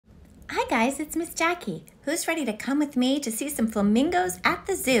Hi guys, it's Miss Jackie. Who's ready to come with me to see some flamingos at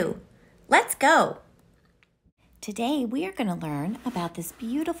the zoo? Let's go! Today we are going to learn about this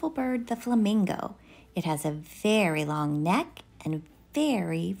beautiful bird, the flamingo. It has a very long neck and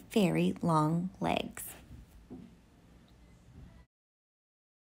very, very long legs.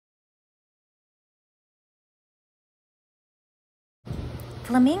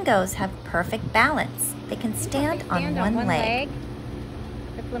 Flamingos have perfect balance. They can stand on one leg.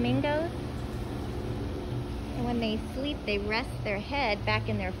 The flamingos. And when they sleep, they rest their head back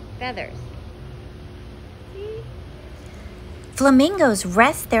in their feathers. See? Flamingos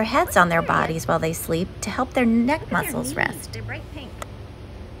rest their heads on their bodies while they sleep to help their neck muscles rest. They're bright pink.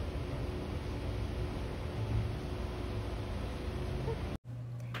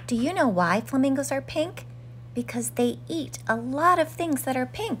 Do you know why flamingos are pink? Because they eat a lot of things that are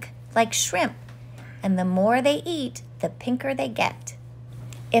pink, like shrimp. And the more they eat, the pinker they get.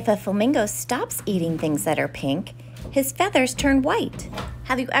 If a flamingo stops eating things that are pink, his feathers turn white.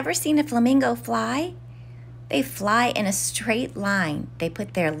 Have you ever seen a flamingo fly? They fly in a straight line. They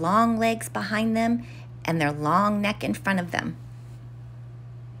put their long legs behind them and their long neck in front of them.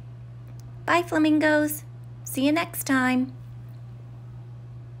 Bye, flamingos. See you next time.